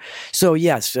wallpaper. So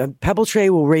yes, a pebble tray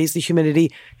will raise the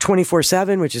humidity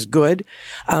 24/7, which is good.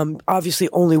 Obviously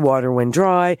only water when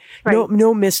dry. Right.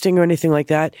 No misting or anything like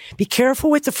that. Be careful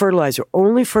with the fertilizer.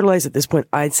 Only fertilize at this point,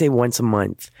 I'd say once a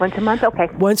month. Once a month? Okay.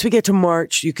 Once we get to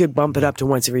March, you could bump it up to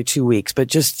once every 2 weeks. But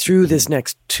just through this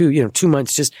next 2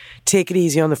 months, just take it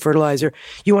easy on the fertilizer.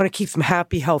 You want to keep them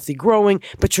happy, healthy, growing,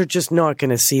 but you're just not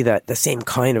going to see the same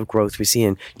kind of growth we see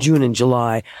in June and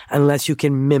July unless you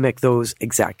can mimic those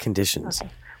exact conditions.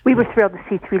 Okay. We were thrilled to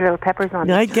see 3 little peppers on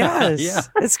it. I guess. Yeah.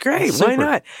 It's great. Super. Why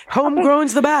not?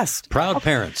 Homegrown's the best. Proud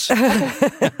parents.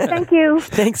 Thank you.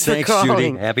 Thanks for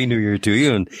calling. Judy. Happy New Year to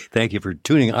you, and thank you for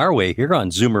tuning our way here on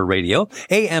Zoomer Radio,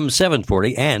 AM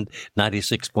 740 and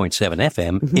 96.7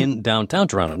 FM in downtown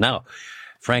Toronto. Now,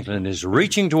 Franklin is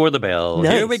reaching toward the bell.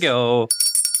 Nice. Here we go.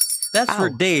 That's for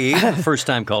Dave,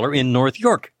 first-time caller in North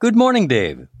York. Good morning,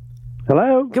 Dave.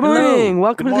 Hello. Good morning. Hello.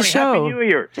 Welcome to the show. Happy New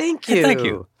Year. Thank you. Thank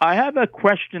you. I have a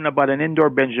question about an indoor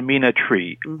Benjamina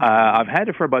tree. I've had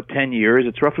it for about 10 years.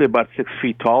 It's roughly about 6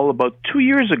 feet tall. About 2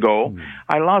 years ago,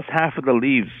 I lost half of the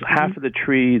leaves. Half of the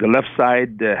tree, the left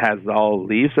side has all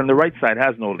leaves, and the right side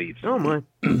has no leaves. Oh, my.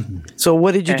 So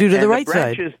what did you do to the right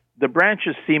side? The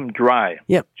branches seem dry.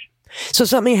 Yep. So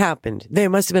something happened. There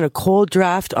must have been a cold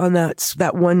draft on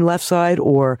that one left side,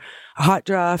 or a hot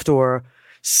draft, or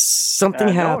something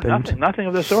happened. No, nothing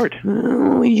of the sort.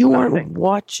 Oh, you weren't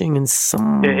watching, and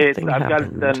something happened. I've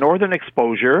got the northern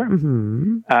exposure.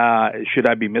 Should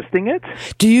I be missing it?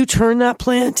 Do you turn that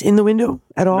plant in the window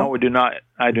at all? No, I do not.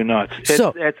 I do not.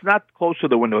 It's not close to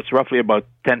the window. It's roughly about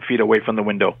 10 feet away from the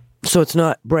window. So it's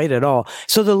not bright at all.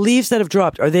 So the leaves that have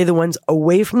dropped, are they the ones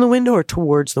away from the window or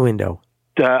towards the window?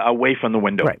 Away from the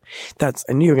window. Right.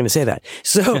 I knew you were going to say that.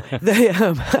 So they,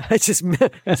 I just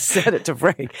said it to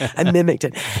Frank. I mimicked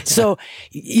it. So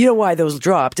you know why those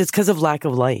dropped? It's because of lack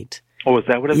of light. Oh, is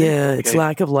that what it is? Yeah, it's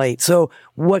lack of light. So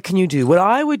what can you do? What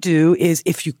I would do is,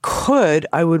 if you could,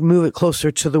 I would move it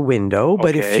closer to the window.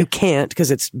 But if you can't,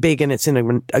 because it's big and it's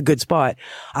in a good spot,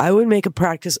 I would make a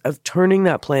practice of turning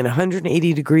that plant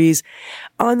 180 degrees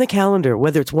on the calendar,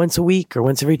 whether it's once a week or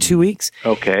once every 2 weeks.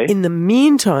 Okay. In the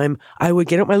meantime, I would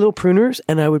get out my little pruners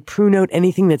and I would prune out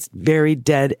anything that's very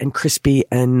dead and crispy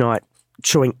and not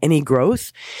showing any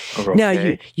growth. Okay.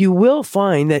 Now, you will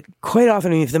find that quite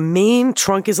often, if the main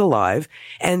trunk is alive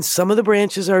and some of the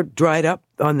branches are dried up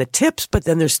on the tips, but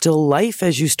then there's still life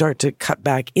as you start to cut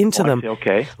back into them.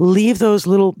 Okay. Leave those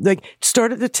little,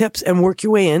 start at the tips and work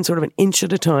your way in, sort of an inch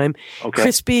at a time. Okay.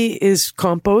 Crispy is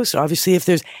compost. Obviously, if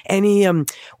there's any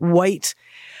white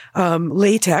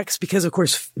latex, because of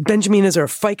course benjaminas are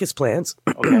ficus plants.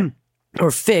 Okay. Or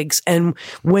figs, and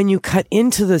when you cut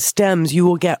into the stems, you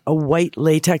will get a white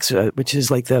latex, which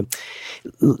is like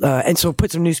and so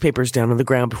put some newspapers down on the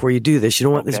ground before you do this. You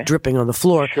don't want this dripping on the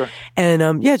floor. Sure.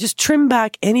 And just trim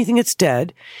back anything that's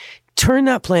dead. Turn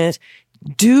that plant.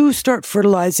 Do start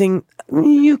fertilizing.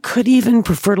 You could even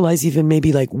fertilize even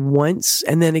maybe like once,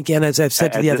 and then again, as I've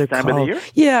said to the other call,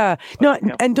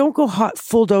 and don't go hot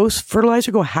full dose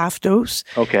fertilizer. Go half dose.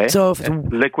 Okay. So if it's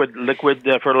liquid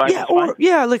fertilizer.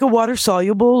 Like a water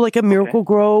soluble, like a Miracle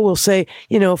Grow will say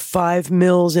 5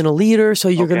 mils in a liter. So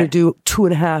you're going to do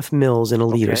 2.5 mils in a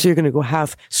liter. So you're going to go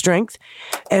half strength,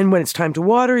 and when it's time to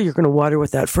water, you're going to water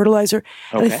with that fertilizer.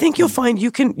 And I think you'll find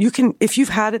you can if you've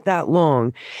had it that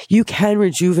long, you can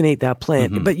rejuvenate that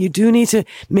plant, but you do need to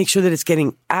make sure that it's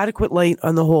getting adequate light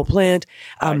on the whole plant,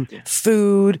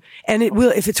 food, and it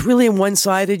will. If it's really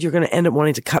one-sided, you're going to end up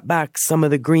wanting to cut back some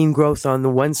of the green growth on the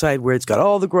one side where it's got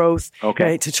all the growth,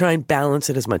 right, to try and balance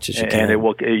it as much as you can. And it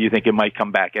will. You think it might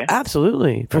come back?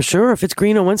 Absolutely, for sure. If it's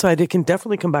green on one side, it can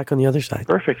definitely come back on the other side.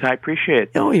 Perfect. I appreciate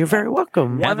it. Oh, you're very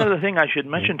welcome. One other thing I should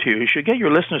mention to you: you should get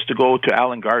your listeners to go to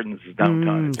Allen Gardens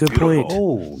downtown. Good point.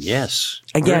 Oh, yes.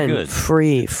 Again,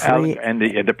 free. And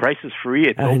the price is free.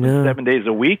 It's open 7 days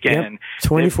a week, and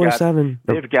 24/7.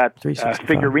 They've got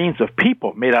figurines of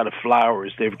people made out of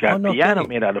flowers. They've got piano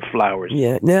made out of flowers.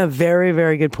 Yeah, very,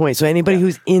 very good point. So anybody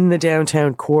who's in the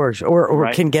downtown core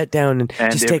or can get down and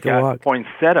just take a walk.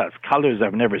 Poinsettias, colors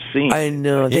I've never seen. I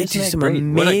know. They do some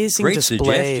amazing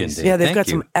displays. Yeah, they've got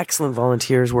some excellent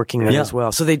volunteers working there as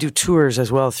well. So they do tours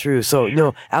as well through.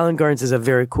 So Allen Gardens is a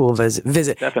very cool visit.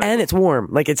 Definitely. And it's warm.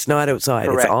 Like it's not outside.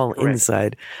 Correct. It's all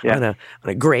inside on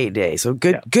a gray day. So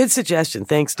good suggestion.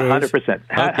 Thanks, Dave. 100%.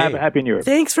 Have a happy New Year.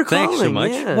 Thanks for calling. Thanks so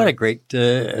much. Yeah. What a great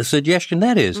suggestion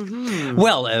that is.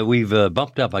 Well, we've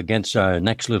bumped up against our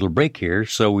next little break here,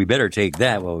 so we better take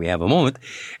that while we have a moment.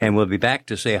 And we'll be back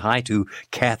to say hi to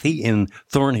Kathy in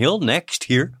Thornhill next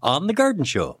here on The Garden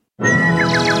Show.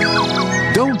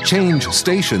 Don't change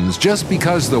stations just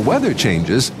because the weather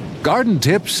changes. Garden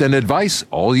tips and advice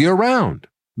all year round.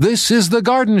 This is The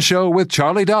Garden Show with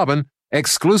Charlie Dobbin,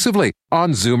 exclusively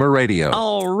on Zoomer Radio.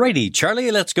 All righty, Charlie,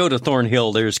 let's go to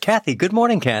Thornhill. There's Kathy. Good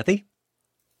morning, Kathy.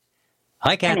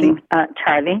 Hi, Kathy. Good morning,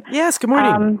 Charlie. Yes, good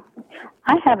morning.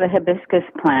 I have a hibiscus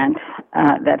plant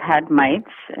that had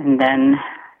mites, and then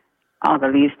all the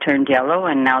leaves turned yellow,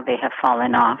 and now they have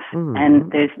fallen off.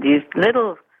 And there's these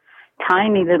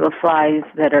tiny little flies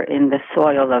that are in the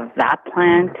soil of that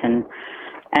plant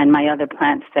and my other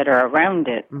plants that are around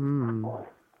it.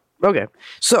 Okay,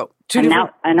 so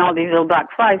and all these little black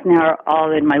flies now are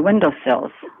all in my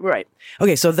windowsills. Right.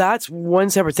 Okay, so that's one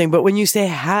separate thing. But when you say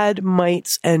had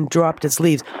mites and dropped its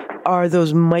leaves, are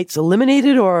those mites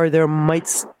eliminated, or are there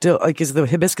mites still? Like, is the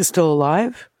hibiscus still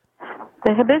alive?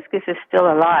 The hibiscus is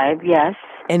still alive, yes.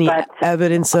 Any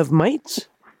evidence of mites?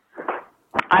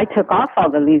 I took off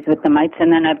all the leaves with the mites,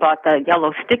 and then I bought the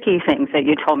yellow sticky things that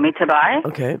you told me to buy.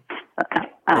 Okay.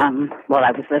 Well,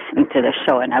 I was listening to the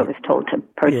show, and I was told to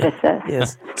purchase it.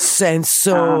 Yes. And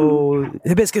so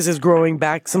hibiscus is growing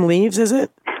back some leaves, is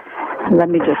it? Let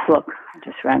me just look. I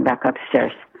just ran back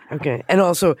upstairs. Okay. And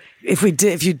also, if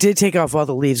you did take off all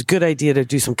the leaves, good idea to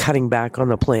do some cutting back on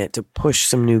the plant to push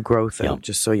some new growth out,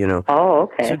 just so you know. Oh,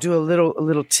 okay. So do a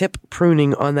little tip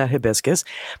pruning on that hibiscus.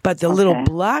 But the little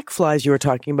black flies you were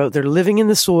talking about, they're living in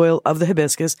the soil of the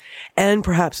hibiscus and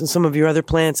perhaps in some of your other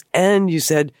plants, and you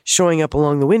said showing up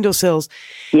along the windowsills.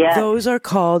 Yeah. Those are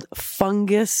called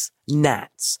fungus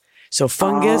gnats. So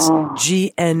fungus,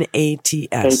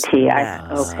 G-N-A-T-S.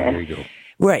 A-T-S. Okay. There you go.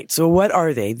 Right. So what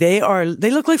are they? They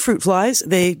look like fruit flies.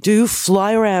 They do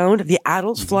fly around. The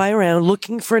adults fly around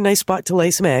looking for a nice spot to lay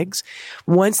some eggs.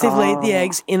 Once they've laid the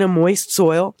eggs in a moist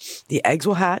soil, the eggs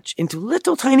will hatch into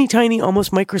little tiny,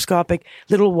 almost microscopic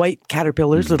little white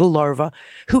caterpillars, little larvae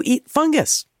who eat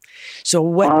fungus. So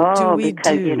what do we do?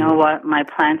 Because you know what? My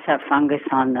plants have fungus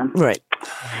on them. Right.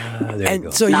 There you go.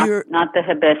 So not the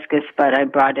hibiscus, but I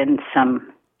brought in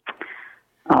some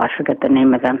Oh, I forget the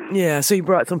name of them. Yeah, so you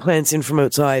brought some plants in from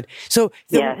outside. So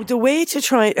the way to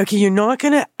try, okay, you're not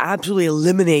going to absolutely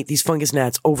eliminate these fungus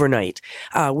gnats overnight.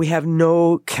 We have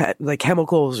no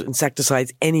chemicals,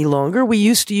 insecticides any longer. We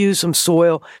used to use some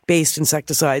soil-based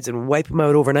insecticides and wipe them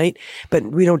out overnight, but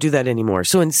we don't do that anymore.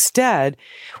 So instead,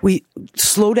 we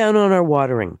slow down on our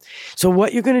watering. So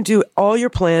what you're going to do, all your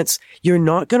plants, you're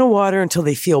not going to water until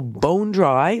they feel bone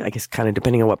dry, I guess kind of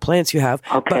depending on what plants you have.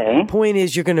 Okay. But the point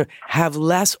is you're going to have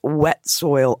less wet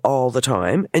soil all the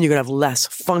time, and you're going to have less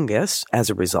fungus as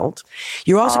a result.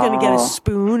 You're also going to get a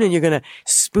spoon, and you're going to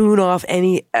spoon off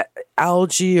any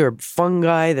algae or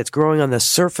fungi that's growing on the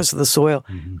surface of the soil.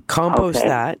 Compost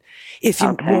that. If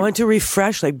you want to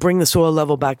refresh, like bring the soil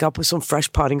level back up with some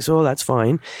fresh potting soil, that's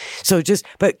fine. So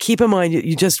but keep in mind,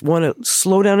 you just want to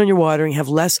slow down on your watering, have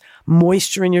less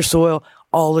moisture in your soil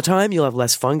all the time. You'll have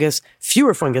less fungus,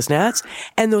 fewer fungus gnats.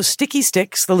 And those sticky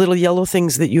sticks, the little yellow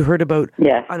things that you heard about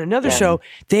on another show,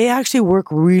 they actually work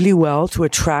really well to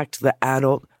attract the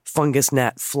adult fungus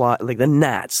gnat fly, like the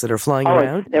gnats that are flying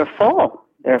around. They're full.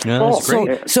 They're full.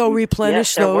 So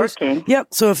replenish those. Working. Yep.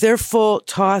 So if they're full,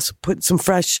 put some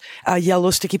fresh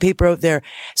yellow sticky paper out there.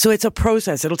 So it's a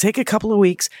process. It'll take a couple of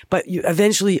weeks, but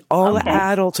eventually all the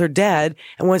adults are dead.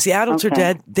 And once the adults are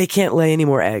dead, they can't lay any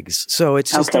more eggs. So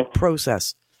it's just a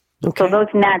process. Okay. So those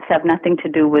gnats have nothing to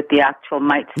do with the actual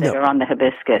mites that are on the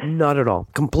hibiscus? Not at all.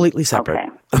 Completely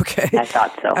separate. Okay. I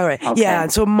thought so. All right. Okay. Yeah.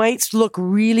 So mites look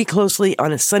really closely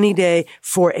on a sunny day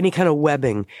for any kind of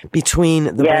webbing between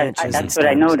the branches. That's what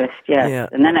I noticed. Yeah.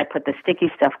 And then I put the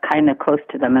sticky stuff kind of close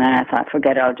to them, and then I thought,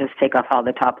 forget it, I'll just take off all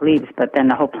the top leaves. But then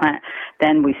the whole plant,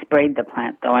 then we sprayed the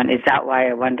plant though, and is that why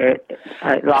I wonder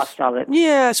I lost all it?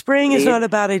 Yeah, spraying is not a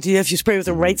bad idea if you spray with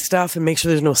the right stuff and make sure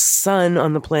there's no sun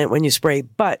on the plant when you spray.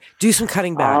 But do some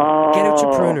cutting back. Get out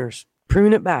your pruners.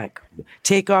 Prune it back.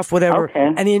 Take off whatever,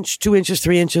 an inch, 2 inches,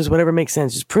 3 inches, whatever makes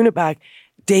sense. Just prune it back.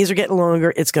 Days are getting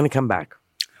longer. It's going to come back.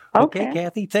 Okay,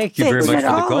 Kathy, thank you very much for the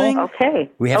call. Okay.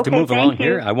 We have to move along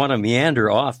here. I want to meander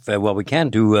off. We can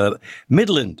do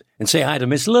Midland and say hi to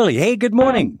Miss Lily. Hey, good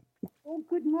morning.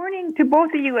 Good morning to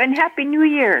both of you, and Happy New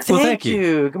Year. Thank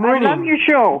you. Good morning. I love your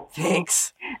show.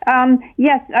 Thanks.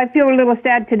 Yes, I feel a little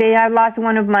sad today. I lost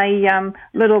one of my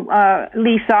little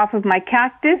leaves off of my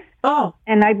cactus. Oh.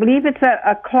 And I believe it's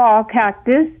a claw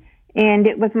cactus, and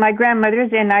it was my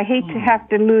grandmother's, and I hate to have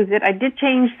to lose it. I did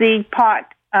change the pot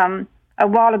a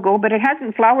while ago, but it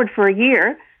hasn't flowered for a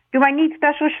year. Do I need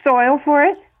special soil for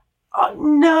it?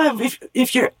 No,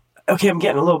 if you're... Okay, I'm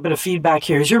getting a little bit of feedback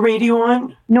here. Is your radio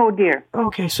on? No, dear.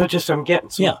 Okay, so I'm getting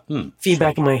some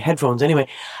feedback in my headphones. Anyway,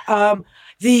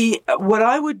 what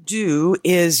I would do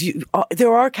is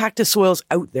there are cactus soils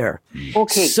out there.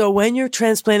 Okay. So when you're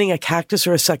transplanting a cactus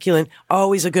or a succulent,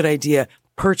 always a good idea.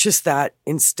 Purchase that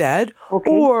instead,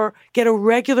 or get a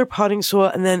regular potting soil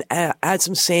and then add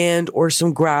some sand or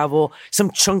some gravel, some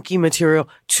chunky material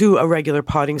to a regular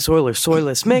potting soil or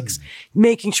soilless mix,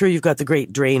 making sure you've got the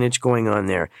great drainage going on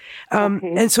there.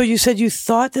 And so you said you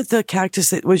thought that the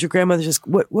cactus that was your grandmother's,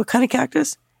 what kind of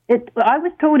cactus? I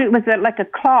was told it was like a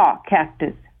claw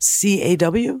cactus.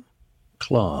 CAW?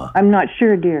 Claw. I'm not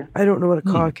sure, dear. I don't know what a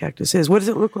claw cactus is. What does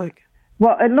it look like?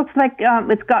 Well, it looks like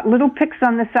it's got little picks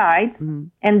on the side,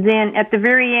 and then at the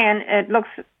very end, it looks,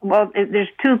 there's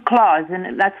two claws,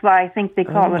 and that's why I think they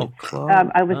call it,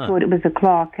 I was told it was a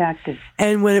claw cactus.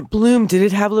 And when it bloomed, did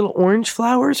it have little orange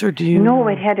flowers, or do you know?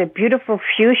 It had a beautiful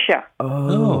fuchsia.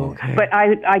 Oh, okay. But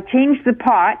I changed the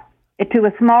pot to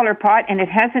a smaller pot, and it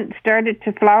hasn't started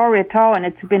to flower at all, and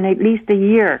it's been at least a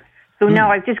year. So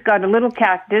now I've just got a little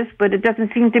cactus, but it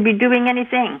doesn't seem to be doing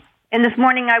anything. And this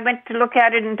morning I went to look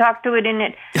at it and talk to it, and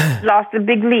it lost a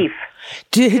big leaf.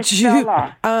 Did you?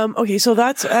 Okay, so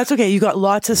that's okay. You got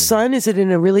lots of sun. Is it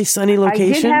in a really sunny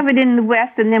location? I did have it in the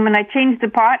west, and then when I changed the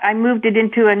pot, I moved it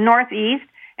into a northeast,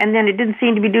 and then it didn't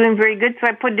seem to be doing very good, so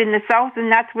I put it in the south,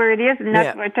 and that's where it is, and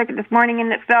that's where I took it this morning,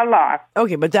 and it fell off.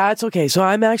 Okay, but that's okay. So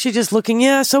I'm actually just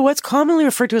looking, so what's commonly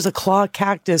referred to as a claw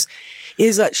cactus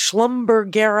is a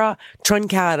Schlumbergera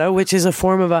truncata, which is a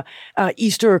form of a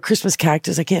Easter or Christmas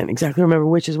cactus. I can't exactly remember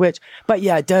which is which, but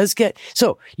yeah, it does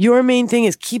so your main thing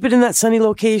is keep it in that sunny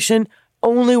location,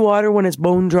 only water when it's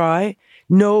bone dry,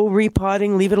 no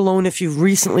repotting, leave it alone if you've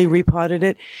recently repotted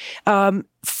it.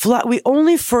 We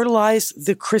only fertilize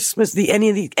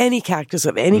any cactus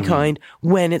of any kind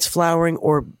when it's flowering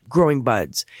or growing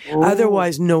buds.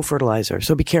 Otherwise, no fertilizer.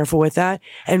 So be careful with that,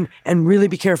 and really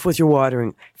be careful with your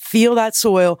watering. Feel that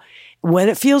soil. When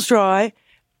it feels dry,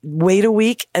 wait a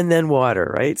week and then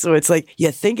water, right? So it's like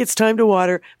you think it's time to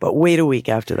water, but wait a week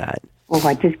after that. Oh,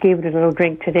 I just gave it a little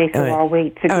drink today, so I'll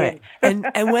wait again. All right.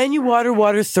 And when you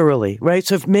water thoroughly, right?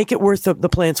 So make it worth the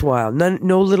plant's while.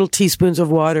 No little teaspoons of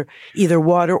water. Either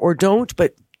water or don't,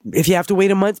 but if you have to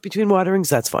wait a month between waterings,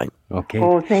 that's fine. Okay.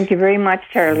 Oh, thank you very much,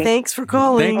 Charlie. Thanks for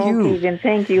calling. Thank you. Okay, then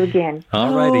thank you again.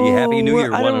 All righty. Happy New Year,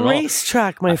 we're one and on all. a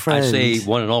racetrack, my friend. I say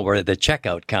one and all, we're at the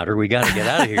checkout counter. We got to get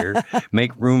out of here.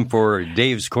 Make room for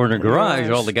Dave's Corner Garage.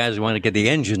 All the guys who want to get the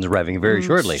engines revving very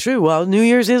shortly. It's true. Well, New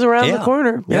Year's is around the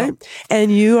corner, right? And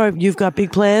you've got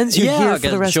big plans. You're here for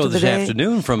the rest of the day. Show this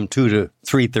afternoon from 2 to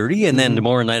 3:30, and then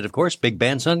tomorrow night, of course, big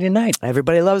band Sunday night.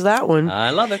 Everybody loves that one.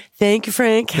 I love it. Thank you,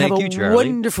 Frank. Thank you, Have a Charlie.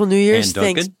 wonderful New Year's. And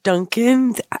Duncan. Thanks,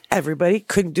 Duncan. Everybody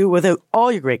couldn't do it without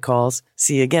all your great calls.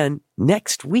 See you again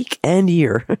next week and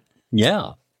year.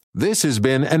 Yeah. This has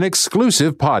been an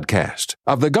exclusive podcast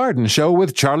of The Garden Show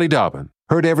with Charlie Dobbin.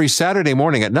 Heard every Saturday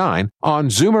morning at 9 on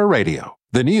Zoomer Radio,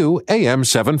 the new AM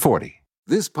 740.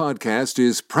 This podcast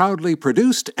is proudly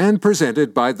produced and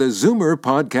presented by the Zoomer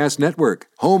Podcast Network,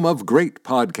 home of great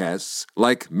podcasts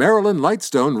like Marilyn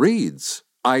Lightstone Reads,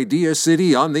 Idea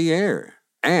City on the Air,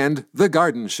 and The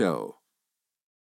Garden Show.